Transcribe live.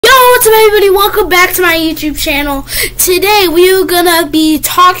What's up, everybody? Welcome back to my YouTube channel. Today we're gonna be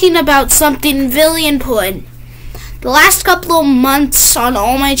talking about something really important. The last couple of months on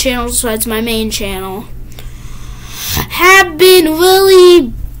all my channels besides my main channel have been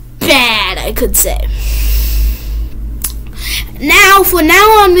really bad, I could say. From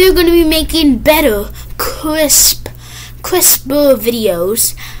now on, we're gonna be making better, crisper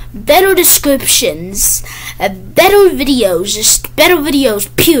videos, better descriptions, better videos, just better videos,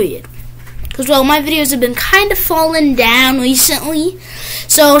 period. Because, well, my videos have been kind of falling down recently.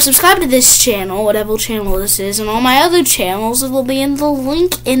 So, subscribe to this channel, whatever channel this is, and all my other channels. It will be in the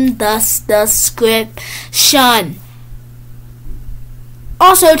link in the description.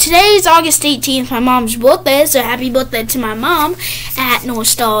 Also, today is August 18th, my mom's birthday, so happy birthday to my mom at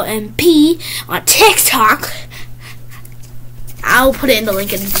NorthstarMP on TikTok. I'll put it in the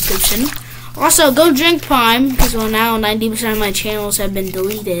link in the description. Also, go drink Prime, because well, now 90% of my channels have been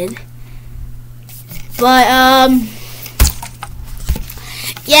deleted. But,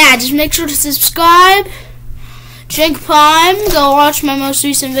 yeah, just make sure to subscribe, drink Prime, go watch my most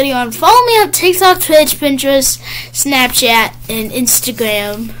recent video, and follow me on TikTok, Twitch, Pinterest, Snapchat, and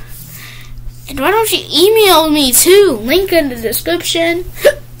Instagram. And why don't you email me, too? Link in the description.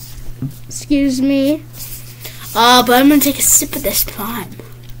 Excuse me. But I'm going to take a sip of this Prime.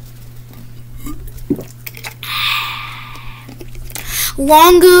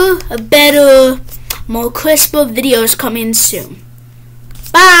 Longer, better, more crisper videos coming soon.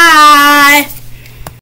 Bye!